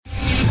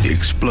The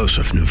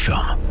explosive new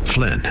film,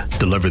 Flynn,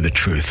 deliver the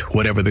truth,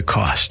 whatever the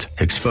cost,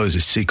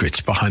 exposes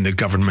secrets behind the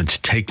government's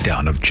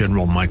takedown of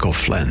General Michael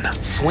Flynn.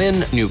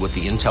 Flynn knew what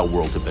the intel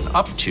world had been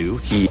up to.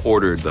 He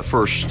ordered the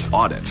first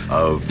audit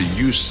of the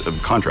use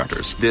of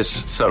contractors.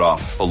 This set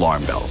off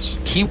alarm bells.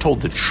 He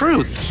told the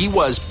truth. He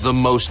was the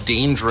most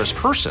dangerous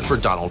person for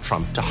Donald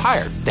Trump to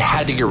hire. They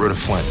had to get rid of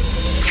Flynn.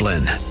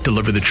 Flynn,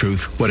 deliver the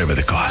truth, whatever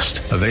the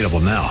cost. Available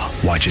now.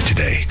 Watch it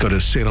today. Go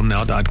to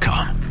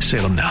salemnow.com.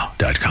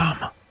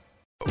 salemnow.com.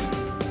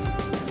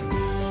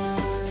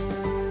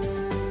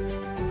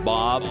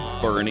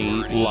 Bob Burney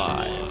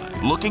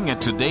Live. Looking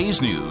at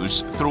today's news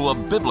through a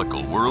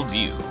biblical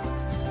worldview.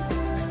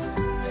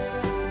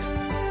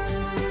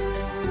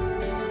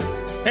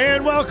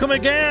 And welcome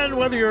again,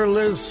 whether you're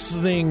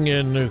listening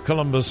in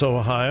Columbus,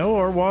 Ohio,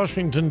 or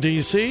Washington,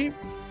 D.C.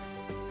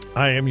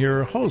 I am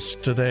your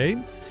host today.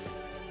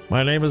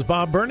 My name is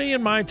Bob Burney,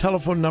 and my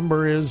telephone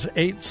number is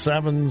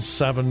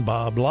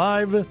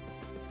 877-BOB-LIVE,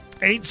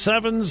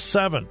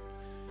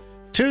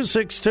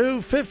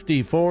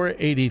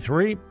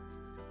 877-262-5483.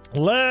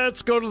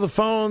 Let's go to the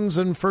phones,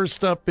 and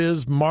first up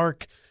is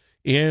Mark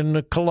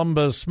in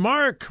Columbus.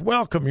 Mark,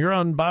 welcome. You're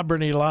on Bob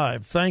Burney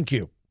Live. Thank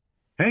you.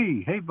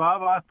 Hey,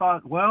 Bob. I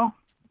thought, well,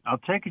 I'll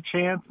take a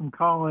chance and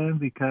call in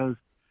because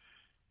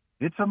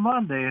it's a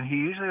Monday, and he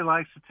usually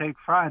likes to take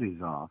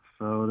Fridays off.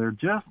 So there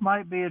just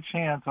might be a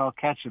chance I'll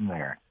catch him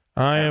there.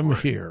 I am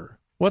here.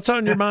 What's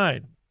on your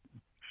mind?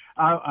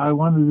 I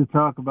wanted to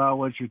talk about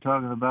what you're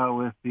talking about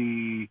with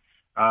the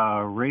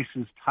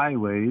racist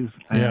highways.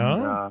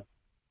 And,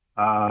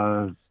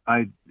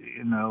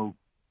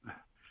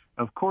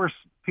 of course,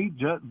 Pete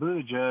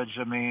Buttigieg,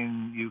 I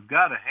mean, you've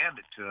got to hand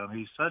it to him.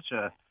 He's such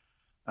a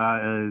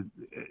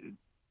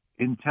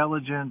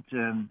intelligent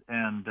and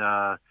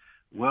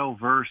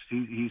well-versed.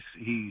 He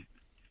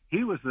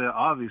was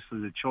obviously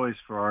the choice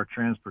for our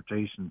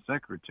transportation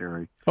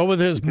secretary. Oh, with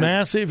his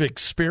massive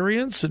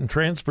experience in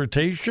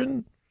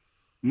transportation?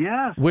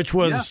 Yes. Which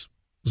was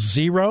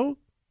zero?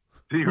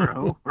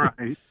 Zero,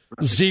 right.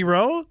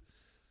 Zero?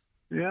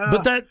 Yeah.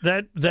 But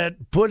that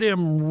put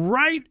him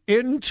right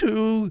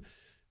into,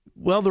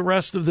 well, the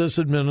rest of this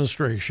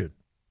administration.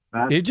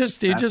 It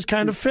just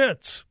kind of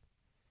fits.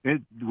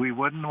 We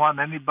wouldn't want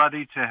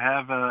anybody to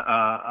have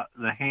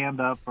the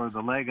hand up or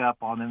the leg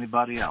up on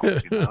anybody else.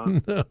 You know?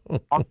 No.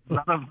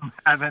 None of them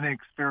have any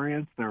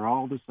experience. They're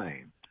all the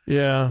same.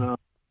 Yeah. So,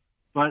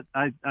 but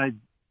I,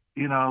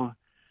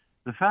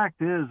 the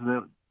fact is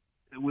that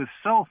with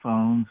cell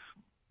phones,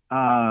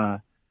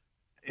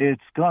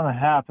 it's going to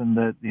happen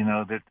that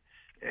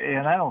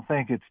and I don't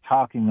think it's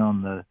talking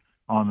on the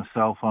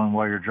cell phone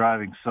while you're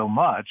driving so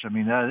much. I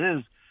mean,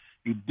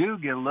 you do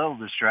get a little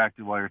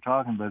distracted while you're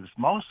talking, but it's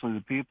mostly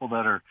the people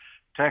that are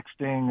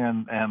texting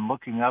and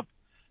looking up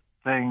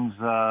things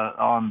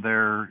on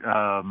their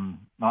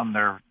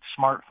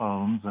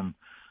smartphones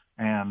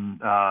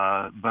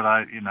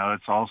but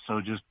it's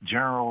also just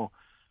general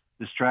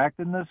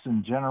distractedness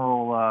and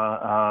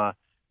general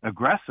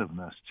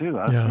aggressiveness too.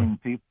 I've seen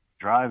people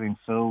driving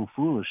so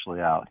foolishly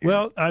out here.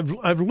 Well,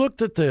 I've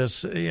looked at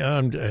this.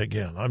 I'm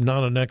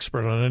not an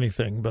expert on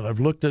anything, but I've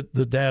looked at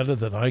the data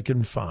that I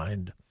can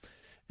find.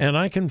 And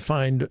I can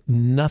find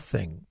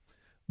nothing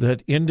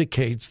that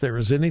indicates there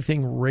is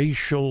anything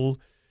racial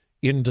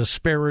in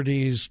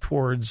disparities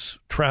towards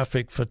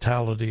traffic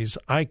fatalities.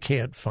 I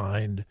can't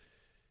find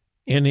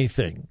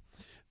anything.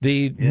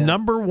 The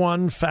number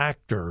one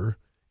factor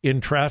in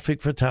traffic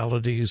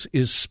fatalities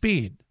is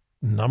speed.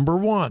 Number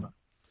one.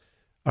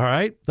 All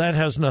right? That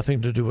has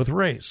nothing to do with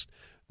race.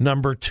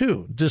 Number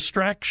two,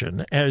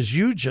 distraction, as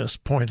you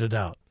just pointed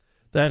out.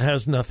 That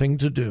has nothing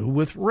to do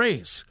with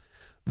race.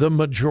 The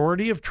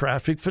majority of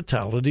traffic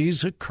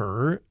fatalities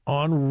occur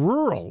on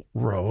rural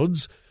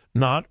roads,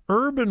 not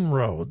urban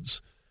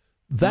roads.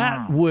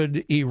 That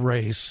would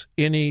erase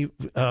any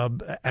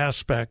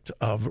aspect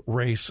of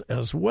race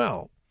as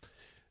well.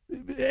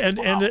 And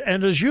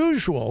as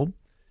usual,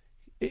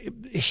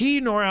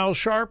 he nor Al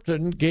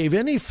Sharpton gave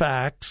any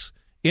facts,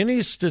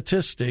 any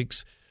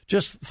statistics,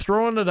 just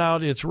throwing it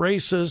out. It's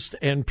racist,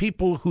 and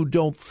people who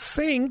don't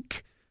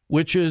think,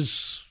 which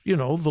is,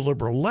 the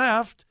liberal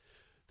left,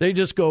 they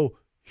just go,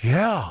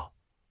 yeah,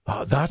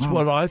 that's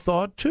what I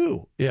thought,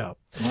 too. Yeah.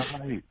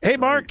 Right. Hey,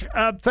 Mark,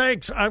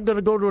 thanks. I'm going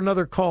to go to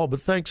another call,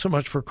 but thanks so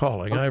much for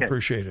calling. Okay. I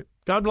appreciate it.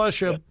 God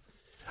bless you.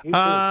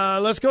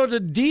 Let's go to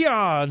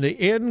Dion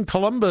in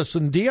Columbus.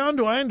 And, Dion,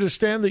 do I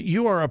understand that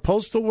you are a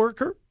postal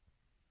worker?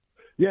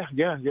 Yeah.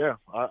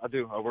 I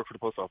do. I work for the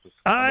post office.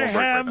 I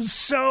have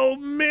so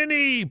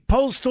many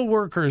postal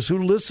workers who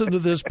listen to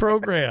this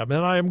program,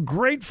 and I am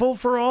grateful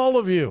for all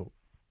of you.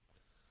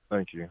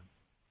 Thank you.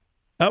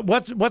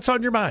 What's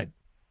on your mind?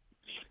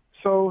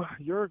 So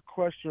your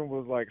question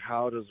was like,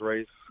 how does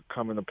race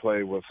come into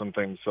play with some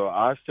things? So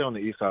I stay on the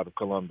east side of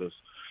Columbus,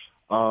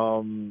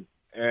 and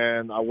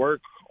I work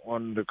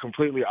on the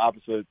completely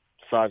opposite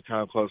side,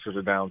 kind of closer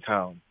to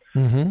downtown.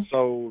 Mm-hmm.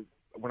 So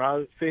when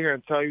I sit here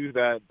and tell you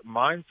that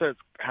mindsets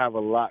have a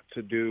lot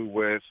to do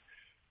with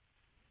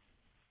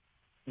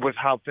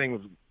how things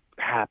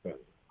happen.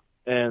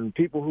 And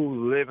people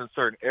who live in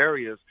certain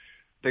areas,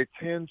 they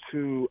tend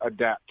to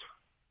adapt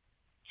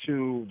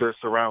to their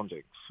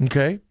surroundings.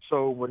 Okay.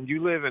 So when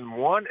you live in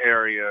one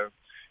area,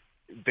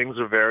 things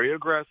are very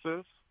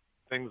aggressive.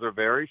 Things are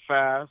very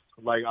fast.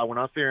 Like when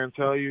I sit here and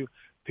tell you,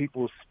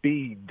 people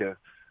speed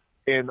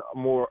in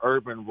more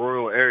urban,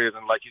 rural areas.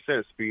 And like you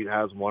said, speed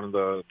has one of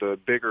the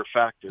bigger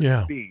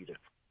factors, speed.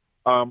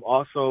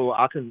 Also,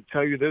 I can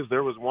tell you this.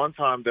 There was one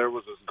time there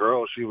was this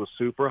girl. She was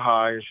super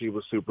high and she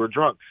was super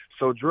drunk.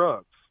 So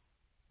drugs.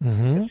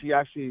 Mm-hmm. She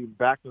actually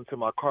backed into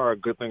my car.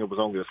 Good thing it was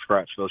only a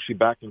scratch, though. She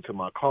backed into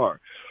my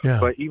car. Yeah.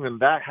 But even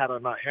that, had I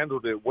not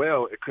handled it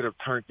well, it could have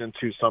turned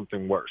into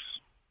something worse.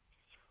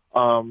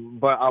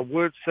 But I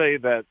would say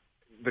that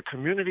the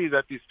community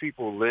that these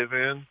people live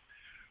in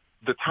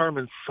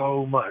determines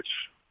so much,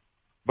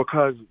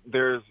 because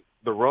the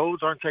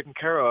roads aren't taken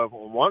care of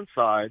on one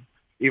side,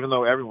 even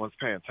though everyone's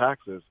paying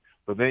taxes.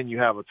 But then you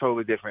have a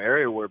totally different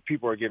area where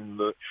people are paying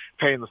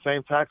the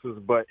same taxes,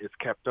 but it's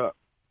kept up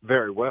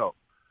very well.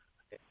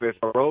 If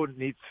a road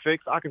needs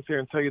fixed, I can sit here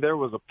and tell you there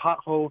was a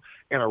pothole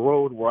in a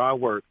road where I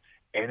work,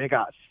 and it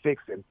got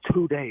fixed in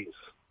 2 days.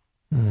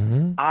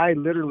 Mm-hmm. I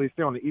literally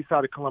stay on the east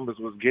side of Columbus,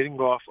 was getting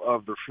off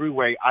of the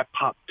freeway. I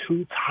popped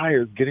 2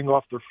 tires getting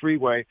off the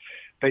freeway.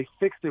 They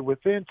fixed it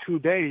within 2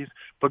 days,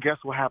 but guess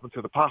what happened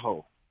to the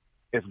pothole?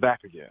 It's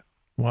back again.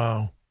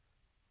 Wow.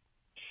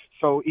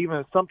 So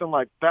even something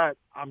like that,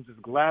 I'm just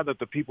glad that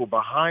the people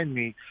behind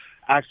me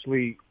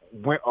actually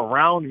went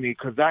around me,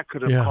 because that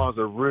could have caused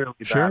a really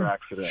bad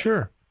accident.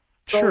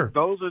 So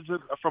those are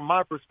just, from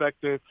my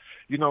perspective,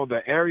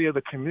 the area,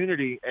 the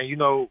community,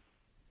 and,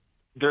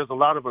 there's a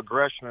lot of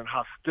aggression and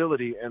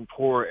hostility in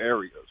poor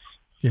areas.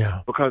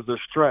 Yeah. Because they're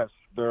stressed,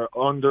 they're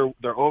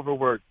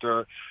overworked,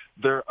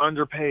 they're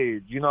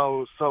underpaid,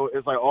 so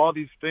it's like all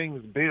these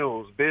things,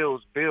 bills,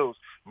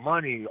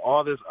 money,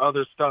 all this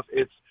other stuff.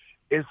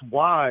 It's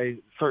why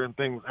certain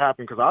things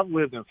happen, because I've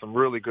lived in some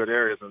really good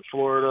areas in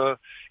Florida,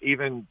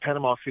 even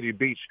Panama City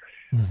Beach.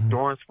 Mm-hmm.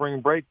 During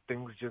spring break,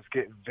 things just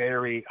get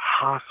very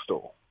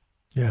hostile.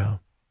 Yeah.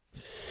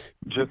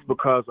 Just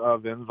because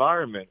of the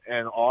environment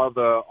and all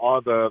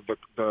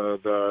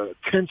the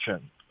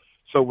tension.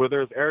 So where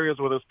there's areas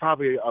where there's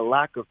probably a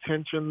lack of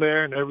tension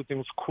there and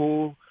everything's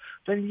cool,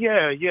 then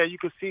you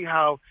can see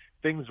how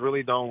things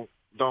really don't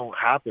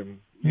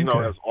happen,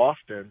 as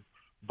often.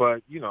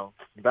 But,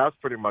 that's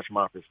pretty much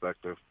my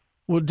perspective.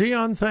 Well,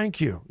 Dion, thank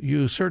you.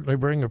 You certainly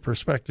bring a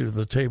perspective to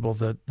the table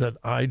that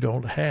I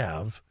don't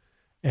have,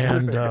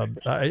 and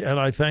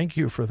I thank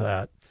you for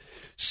that.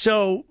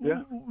 So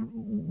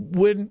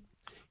when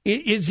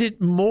we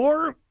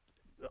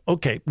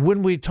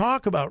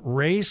talk about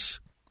race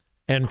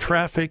and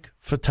traffic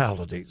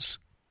fatalities,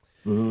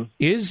 mm-hmm.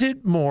 is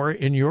it more,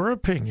 in your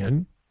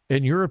opinion,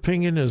 and your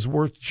opinion is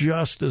worth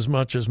just as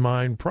much as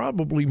mine,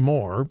 probably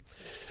more,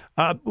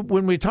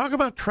 when we talk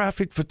about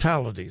traffic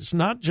fatalities,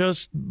 not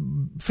just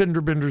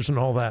fender benders and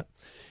all that,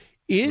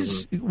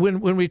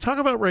 when we talk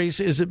about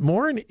race, is it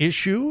more an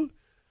issue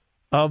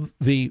of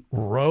the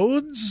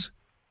roads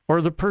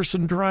or the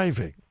person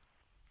driving?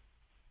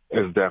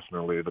 It's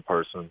definitely the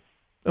person.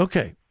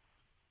 Okay.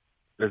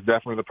 It's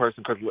definitely the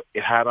person, because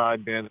had I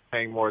been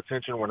paying more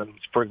attention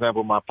for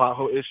example, my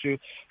pothole issue,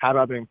 had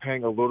I been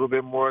paying a little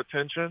bit more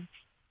attention,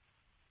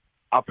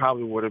 I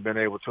probably would have been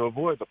able to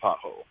avoid the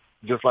pothole.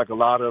 Just like a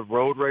lot of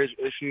road rage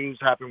issues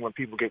happen when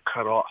people get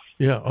cut off.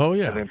 Yeah. Oh,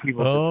 yeah. And then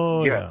people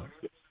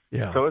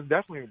Yeah. So it's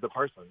definitely the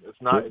person.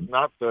 It's not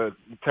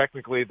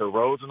technically the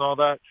roads and all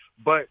that.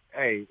 But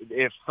hey,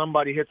 if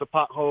somebody hits a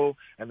pothole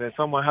and then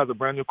someone has a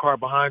brand new car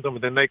behind them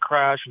and then they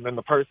crash and then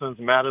the person's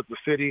mad at the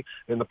city,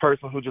 then the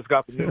person who just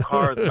got the new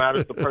car is mad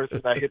at the person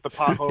that hit the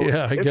pothole.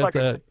 Yeah, I it's get like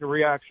that. A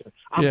reaction.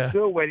 I'm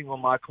still waiting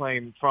on my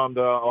claim from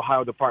the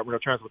Ohio Department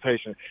of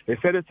Transportation. They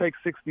said it takes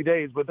 60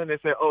 days, but then they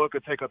said, it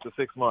could take up to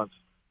 6 months.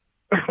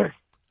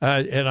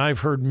 And I've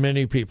heard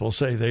many people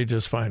say they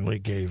just finally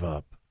gave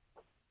up.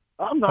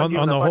 I'm not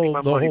on the whole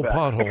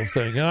pothole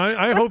thing. And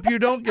I hope you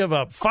don't give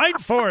up. Fight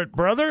for it,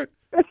 brother.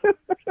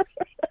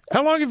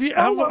 How long have you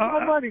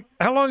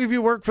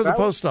worked for the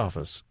post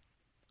office?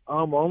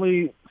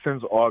 Only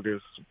since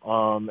August.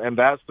 And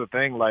that's the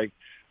thing. Like,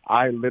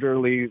 I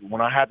literally,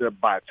 when I had to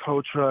buy a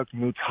tow truck,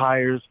 new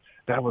tires,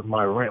 that was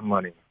my rent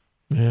money.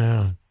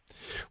 Yeah.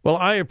 Well,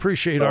 I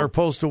appreciate our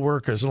postal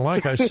workers. And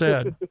like I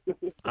said,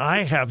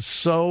 I have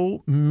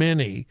so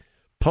many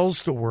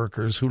postal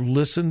workers who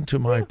listen to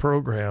my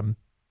program.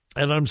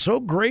 And I'm so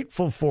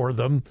grateful for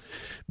them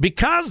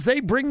because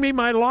they bring me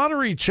my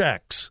lottery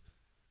checks.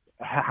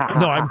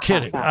 No, I'm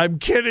kidding. I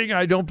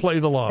don't play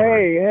the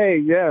lottery. Hey,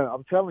 yeah,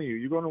 I'm telling you,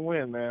 you're going to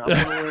win, man. I'm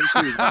going to win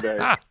too today.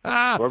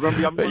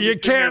 You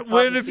can't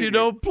win if you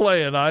don't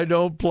play it. I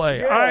don't play.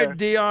 Yeah. All right,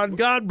 Dion,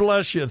 God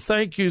bless you.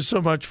 Thank you so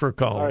much for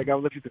calling. All right,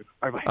 God bless you too.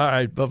 Bye-bye. All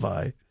right,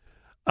 bye-bye.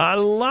 I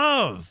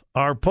love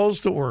our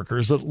postal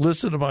workers that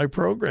listen to my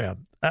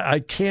program. I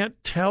can't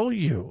tell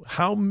you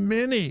how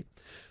many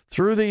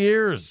through the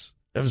years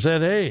have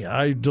said, hey,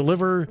 I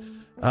deliver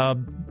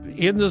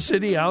in the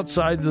city,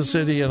 outside the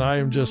city, and I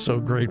am just so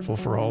grateful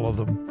for all of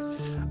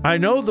them. I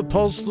know the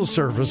Postal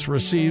Service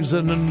receives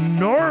an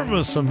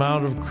enormous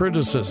amount of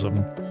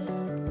criticism.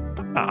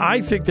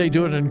 I think they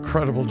do an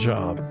incredible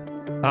job.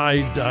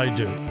 I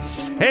do.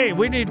 Hey,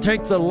 we need to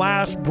take the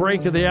last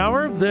break of the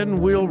hour.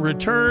 Then we'll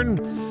return,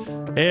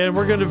 and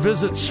we're going to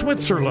visit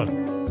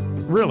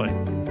Switzerland. Really.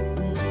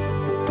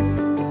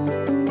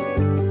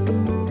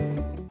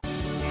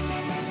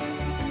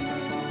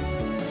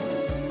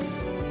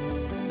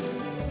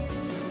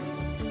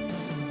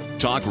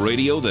 Talk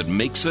radio that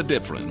makes a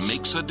difference.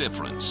 Makes a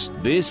difference.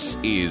 This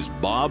is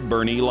Bob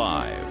Burney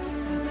Live.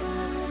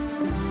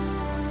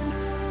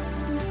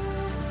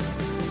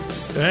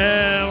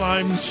 Well,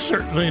 I'm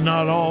certainly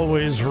not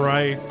always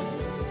right.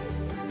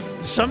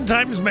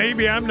 Sometimes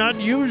maybe I'm not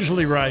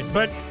usually right,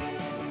 but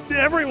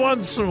every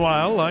once in a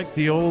while, like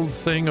the old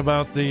thing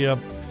about the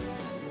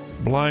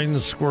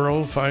blind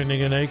squirrel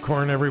finding an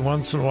acorn every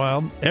once in a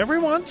while,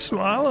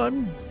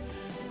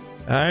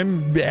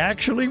 I'm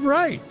actually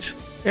right.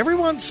 Every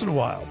once in a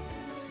while.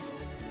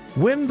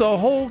 When the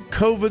whole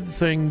COVID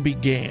thing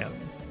began,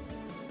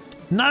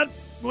 not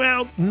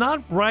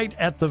right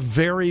at the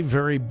very,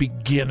 very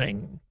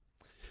beginning,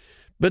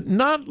 but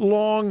not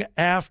long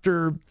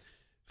after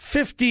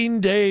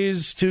 15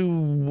 days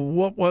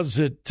to,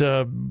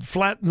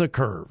 flatten the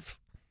curve.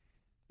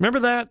 Remember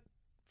that?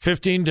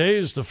 15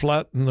 days to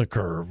flatten the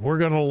curve. We're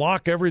going to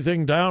lock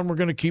everything down. We're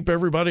going to keep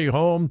everybody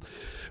home.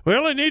 We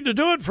only need to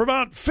do it for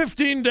about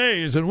 15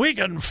 days, and we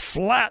can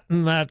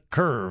flatten that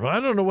curve.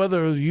 I don't know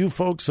whether you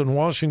folks in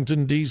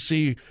Washington,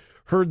 D.C.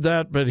 heard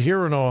that, but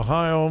here in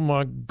Ohio,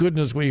 my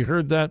goodness, we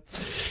heard that.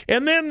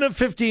 And then the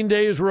 15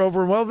 days were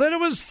over. Well, then it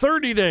was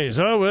 30 days.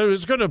 Oh,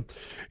 it's going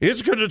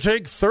to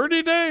take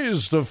 30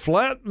 days to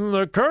flatten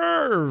the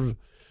curve.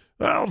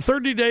 Well,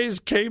 30 days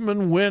came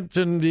and went,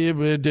 and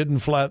it didn't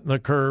flatten the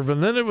curve.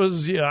 And then it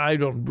was, I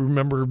don't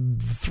remember,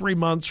 3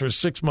 months or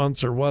 6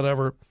 months or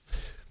whatever.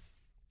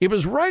 It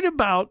was right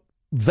about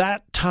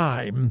that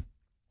time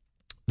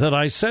that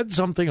I said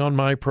something on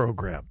my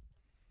program.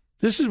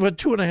 This is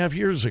 2.5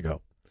 years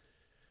ago.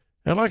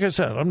 And like I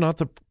said, I'm not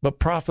a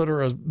prophet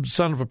or a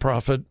son of a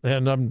prophet,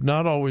 and I'm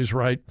not always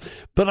right.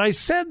 But I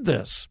said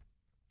this.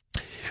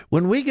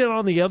 When we get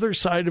on the other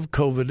side of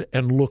COVID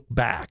and look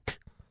back,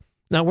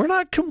 now, we're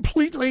not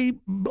completely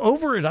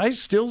over it. I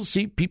still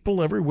see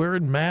people everywhere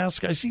in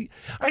masks.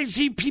 I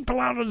see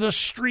people out on the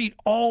street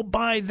all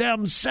by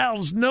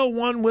themselves. No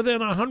one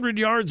within 100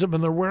 yards of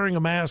them, they're wearing a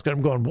mask. And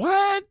I'm going,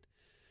 what?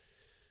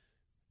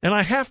 And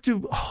I have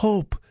to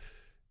hope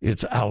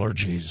it's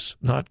allergies,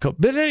 not COVID.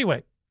 But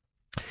anyway,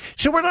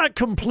 so we're not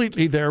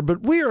completely there,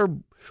 but we are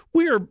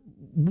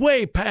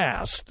way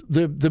past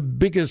the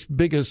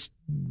biggest,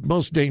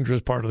 most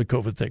dangerous part of the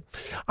COVID thing.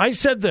 I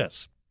said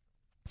this.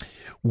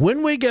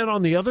 When we get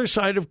on the other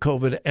side of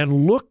COVID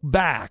and look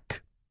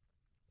back,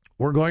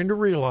 we're going to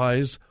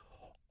realize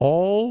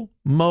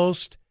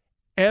almost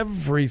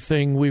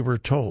everything we were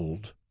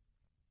told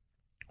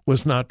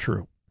was not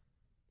true.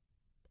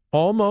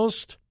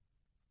 Almost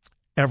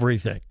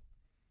everything.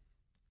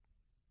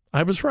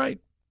 I was right.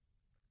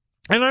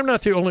 And I'm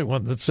not the only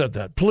one that said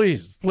that.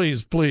 Please,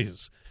 please,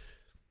 please.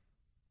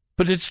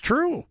 But it's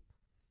true.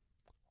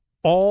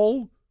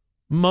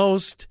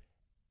 Almost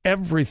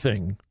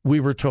everything we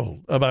were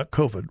told about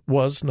COVID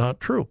was not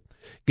true.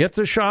 Get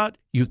the shot,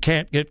 you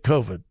can't get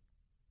COVID.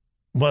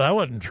 Well, that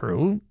wasn't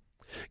true.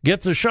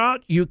 Get the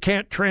shot, you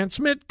can't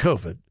transmit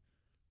COVID.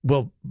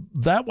 Well,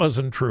 that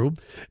wasn't true.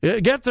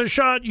 Get the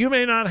shot, you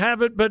may not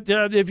have it, but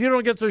if you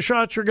don't get the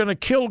shot, you're going to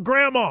kill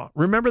grandma.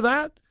 Remember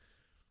that?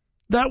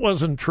 That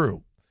wasn't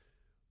true.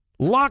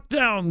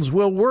 Lockdowns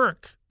will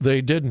work. They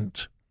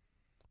didn't.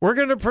 We're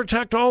going to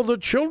protect all the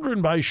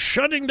children by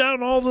shutting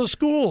down all the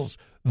schools.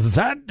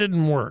 That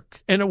didn't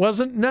work, and it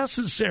wasn't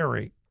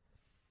necessary.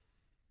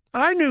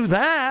 I knew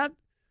that.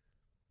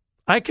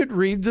 I could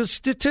read the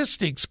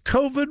statistics.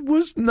 COVID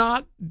was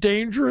not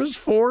dangerous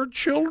for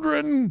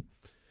children.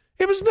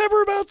 It was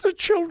never about the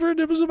children.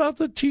 It was about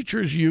the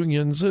teachers'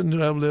 unions. And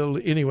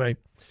anyway,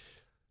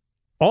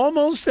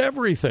 almost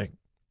everything.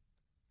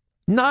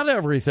 Not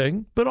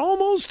everything, but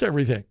almost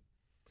everything.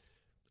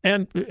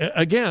 And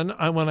again,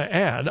 I want to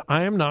add,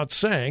 I am not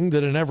saying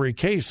that in every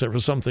case there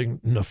was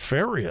something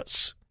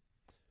nefarious.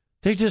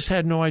 They just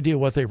had no idea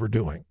what they were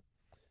doing.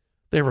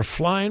 They were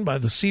flying by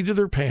the seat of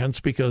their pants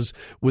because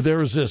there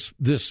was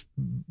this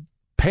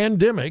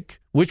pandemic,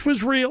 which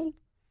was real.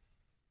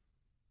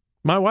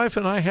 My wife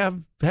and I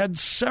have had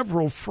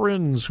several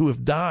friends who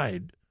have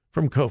died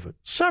from COVID.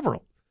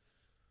 Several.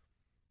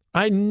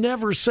 I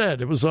never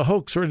said it was a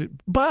hoax or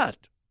anything, but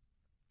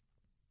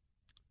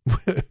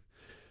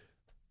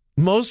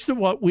most of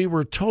what we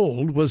were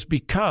told was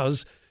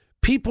because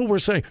people were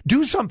saying,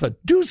 do something,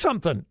 do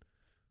something.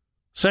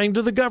 Saying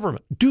to the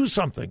government, do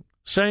something.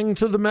 Saying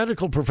to the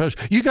medical profession,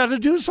 you got to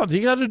do something,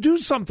 you got to do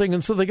something.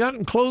 And so they got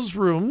in closed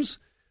rooms.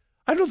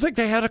 I don't think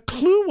they had a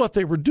clue what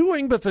they were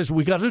doing, but they said,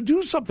 we got to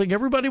do something.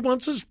 Everybody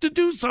wants us to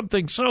do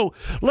something, so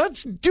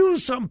let's do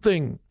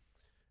something.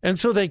 And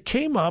so they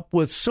came up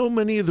with so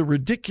many of the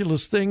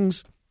ridiculous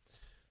things.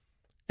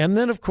 And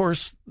then, of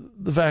course,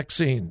 the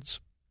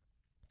vaccines.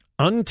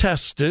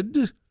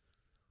 untested.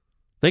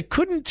 They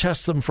couldn't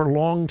test them for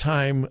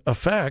long-time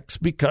effects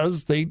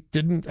because they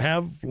didn't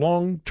have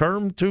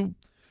long-term to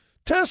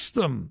test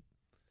them.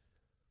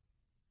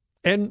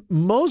 And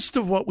most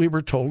of what we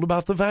were told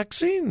about the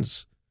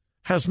vaccines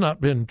has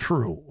not been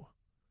true.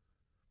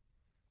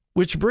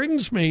 Which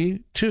brings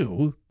me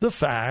to the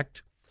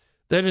fact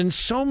that in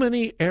so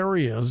many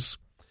areas,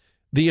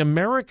 the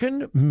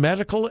American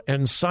medical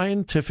and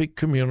scientific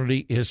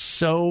community is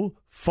so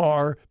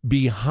far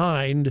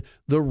behind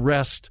the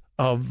rest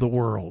of the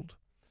world.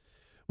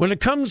 When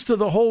it comes to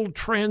the whole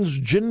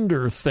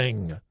transgender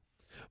thing,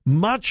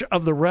 much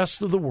of the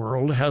rest of the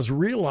world has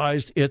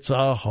realized it's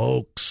a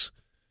hoax.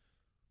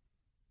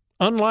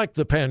 Unlike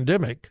the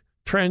pandemic,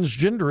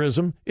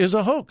 transgenderism is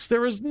a hoax.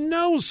 There is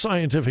no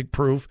scientific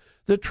proof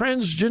that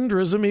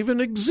transgenderism even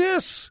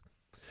exists.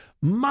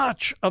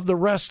 Much of the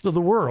rest of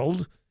the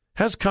world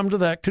has come to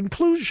that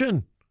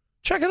conclusion.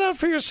 Check it out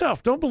for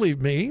yourself. Don't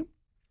believe me.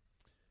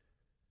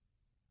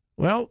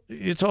 Well,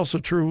 it's also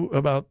true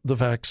about the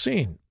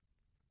vaccine.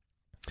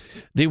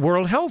 The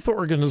World Health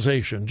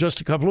Organization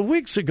just a couple of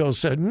weeks ago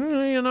said,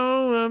 we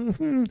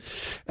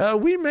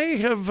may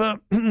have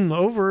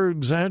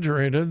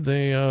over-exaggerated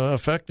the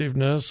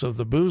effectiveness of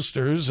the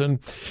boosters, and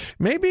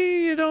maybe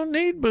you don't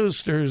need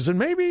boosters, and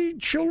maybe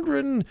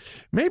children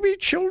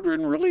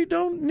really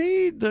don't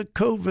need the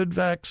COVID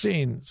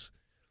vaccines.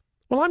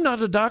 Well, I'm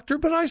not a doctor,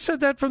 but I said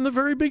that from the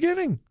very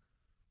beginning.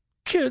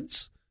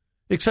 Kids,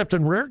 except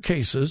in rare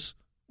cases,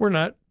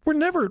 we're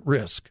never at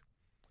risk.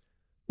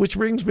 Which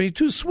brings me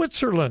to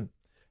Switzerland.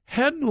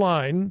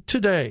 Headline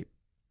today: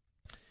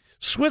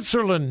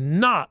 Switzerland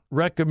not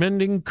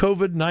recommending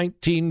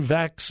COVID-19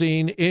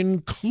 vaccine,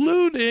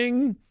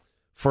 including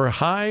for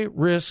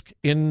high-risk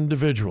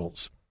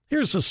individuals.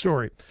 Here's the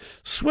story.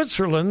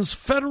 Switzerland's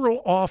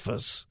federal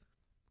office,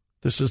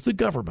 this is the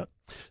government,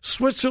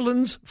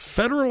 Switzerland's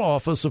Federal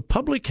Office of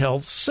Public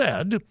Health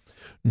said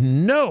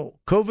no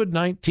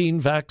COVID-19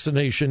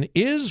 vaccination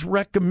is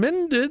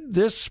recommended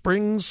this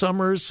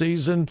spring-summer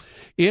season,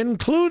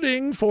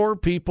 including for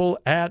people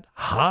at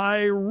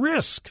high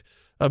risk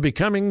of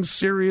becoming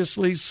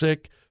seriously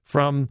sick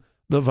from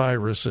the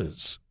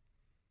viruses.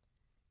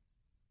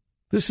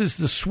 This is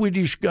the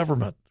Swedish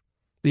government,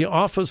 the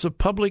Office of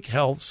Public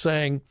Health,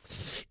 saying,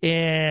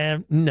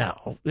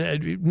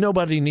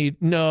 nobody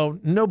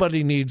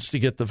needs to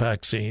get the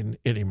vaccine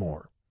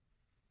anymore.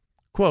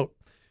 Quote,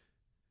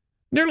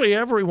 nearly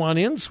everyone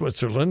in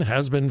Switzerland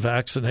has been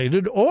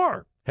vaccinated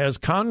or has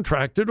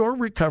contracted or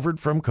recovered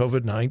from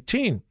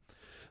COVID-19.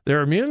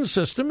 Their immune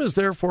system has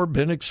therefore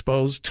been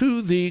exposed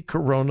to the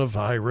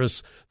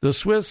coronavirus, the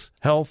Swiss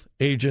Health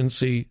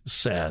Agency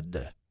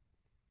said.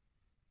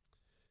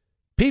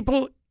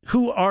 People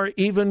who are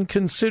even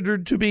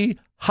considered to be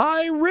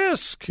high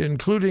risk,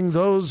 including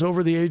those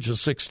over the age of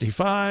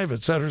 65,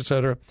 et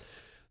cetera,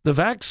 the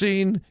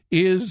vaccine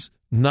is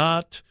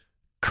not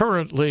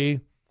currently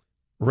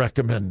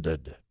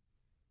recommended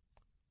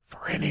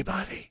for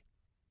anybody.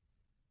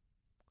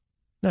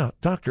 Now,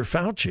 Dr.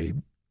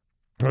 Fauci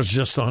was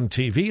just on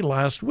TV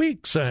last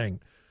week saying,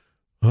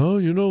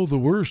 the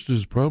worst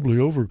is probably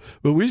over,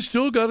 but we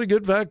still got to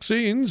get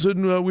vaccines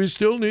and we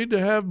still need to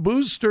have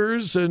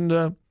boosters.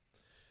 And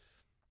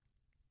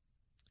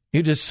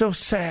it is so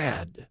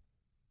sad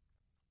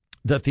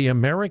that the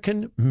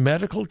American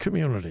medical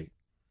community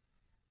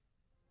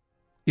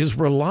is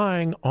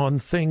relying on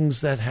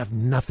things that have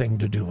nothing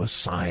to do with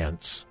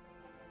science.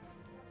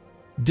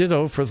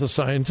 Ditto for the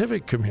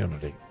scientific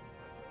community.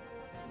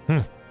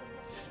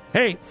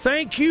 Hey,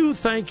 thank you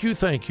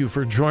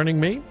for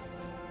joining me.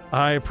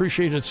 I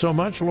appreciate it so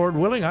much. Lord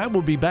willing, I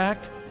will be back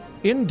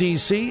in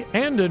D.C.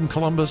 and in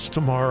Columbus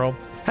tomorrow.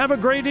 Have a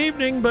great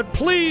evening, but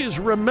please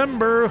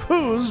remember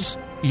whose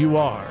you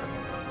are.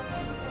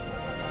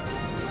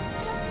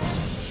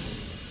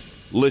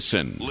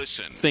 Listen.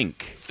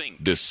 Think.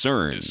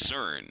 Discern.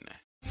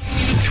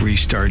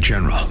 3-star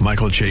General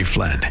Michael J.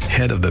 Flynn,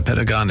 head of the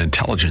Pentagon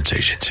Intelligence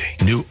Agency,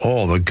 knew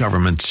all the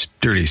government's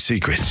dirty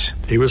secrets.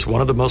 He was one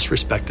of the most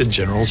respected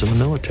generals in the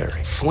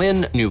military.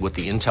 Flynn knew what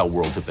the intel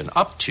world had been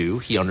up to.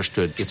 He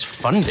understood its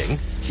funding.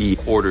 He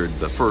ordered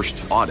the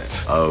first audit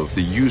of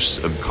the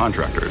use of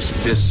contractors.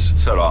 This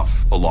set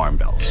off alarm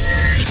bells.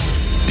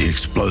 The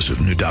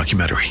explosive new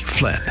documentary,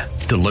 Flynn,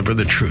 Deliver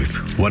the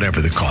Truth,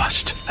 Whatever the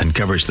Cost,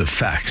 uncovers the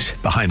facts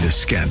behind this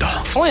scandal.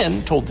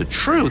 Flynn told the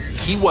truth.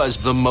 He was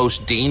the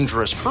most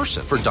dangerous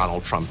person for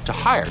Donald Trump to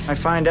hire. I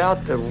find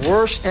out the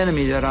worst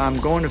enemy that I'm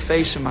going to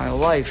face in my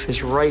life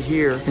is right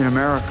here in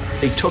America.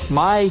 They took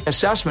my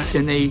assessment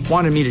and they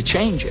wanted me to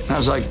change it. And I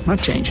was like, I'm not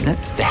changing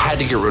it. They had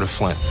to get rid of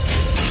Flynn.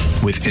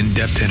 With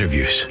in-depth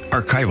interviews,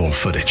 archival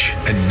footage,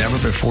 and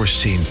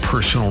never-before-seen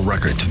personal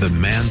records of the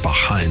man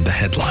behind the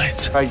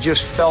headlines. I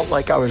just felt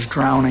like I was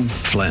drowning.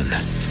 Flynn,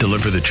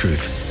 Deliver the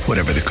Truth,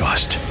 Whatever the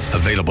Cost.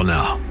 Available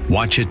now.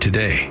 Watch it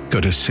today.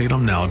 Go to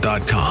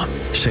salemnow.com.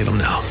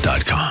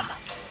 salemnow.com.